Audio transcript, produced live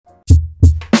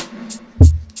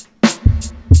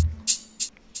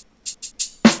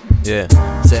Yeah,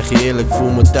 zeg je eerlijk, voel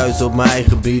me thuis op mijn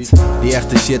eigen beats. Die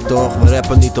echte shit toch, we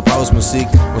rappen niet op house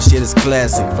muziek. Maar shit is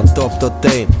classic, van top tot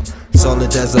teen.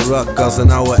 Solid as a rock, als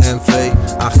een oude MV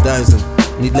 8000.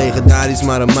 Niet legendarisch,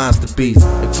 maar een masterpiece.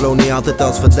 Ik flow niet altijd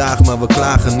als vandaag, maar we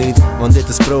klagen niet. Want dit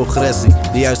is progressie,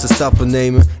 de juiste stappen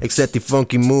nemen. Ik zet die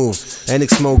funky moves en ik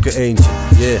smoke er eentje.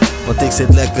 Yeah, want ik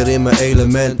zit lekker in mijn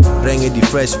element. Breng je die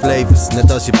fresh flavors,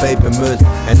 net als je pepermunt.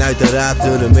 En uiteraard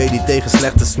de Remedi tegen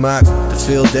slechte smaak. Te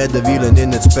veel derde wielen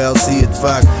in het spel, zie het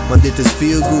vaak. Want dit is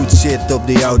feel good shit op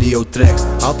die audio tracks.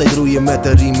 Altijd roeien met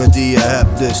de riemen die je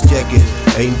hebt, dus check it.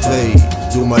 1, 2,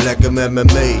 doe maar lekker met me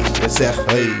mee en zeg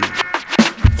hey.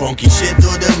 Funky shit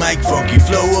door de mic, funky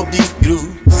flow op die groove.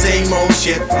 Same old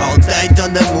shit, altijd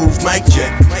on the move. Mic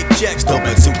check, stop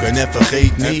met zoeken en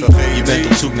vergeet niet. Je bent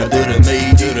op zoek naar de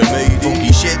Remedi.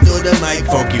 Funky shit door de mic,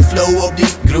 funky flow op die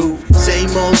groove.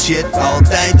 Same old shit,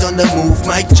 altijd on the move.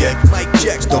 Mic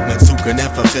check, stop met zoeken en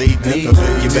vergeet niet.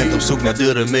 Je bent op zoek naar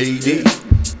de Remedi.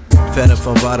 Verre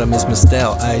van warm is mijn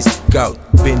stijl, ijskoud.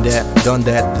 Been that, done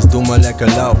that, dus doe maar lekker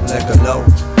lauw,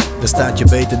 Dan staat je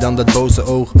beter dan dat boze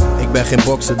oog. Ik ben geen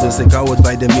bokser, dus ik hou het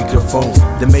bij de microfoon.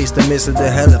 De meesten missen de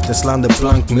helft en slaan de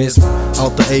plank mis.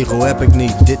 Alter ego heb ik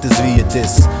niet, dit is wie het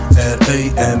is.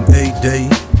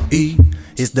 R-E-M-E-D-I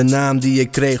is de naam die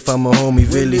ik kreeg van mijn homie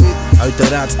Willy.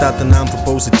 Uiteraard staat de naam voor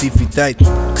positiviteit.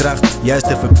 Kracht,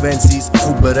 juiste frequenties,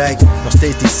 goed bereik. Nog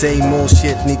steeds die same old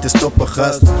shit, niet te stoppen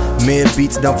gast. Meer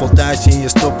beats dan voltage in je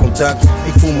stopcontact.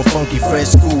 Ik voel me funky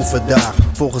fresh cool vandaag.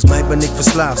 Volgens mij ben ik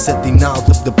verslaafd, zet die naald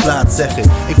op de plaat, zeg ik.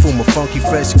 Ik voel me funky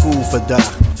fresh cool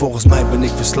vandaag. Volgens mij ben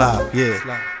ik verslaafd, yeah.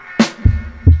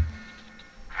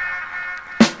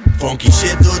 Funky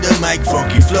shit door de mic,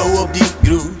 funky flow op die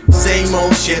groove. Same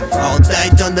old shit,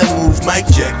 altijd on the move. Mic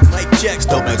check,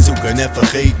 stop met zoeken en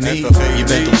vergeet niet. Je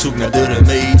bent op zoek naar de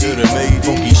Remedi.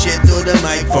 Funky shit door de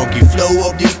mic, funky flow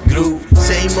op die groove.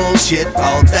 Same old shit,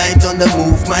 altijd on the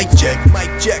move. Mic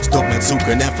check, stop met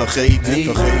zoeken en vergeet niet.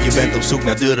 Je bent op zoek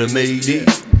naar de Remedi.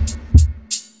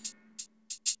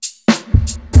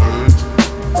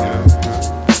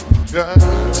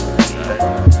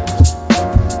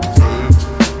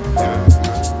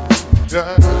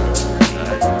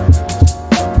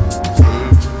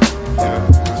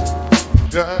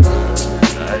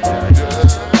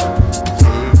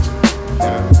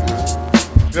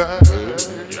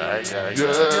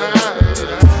 Yeah.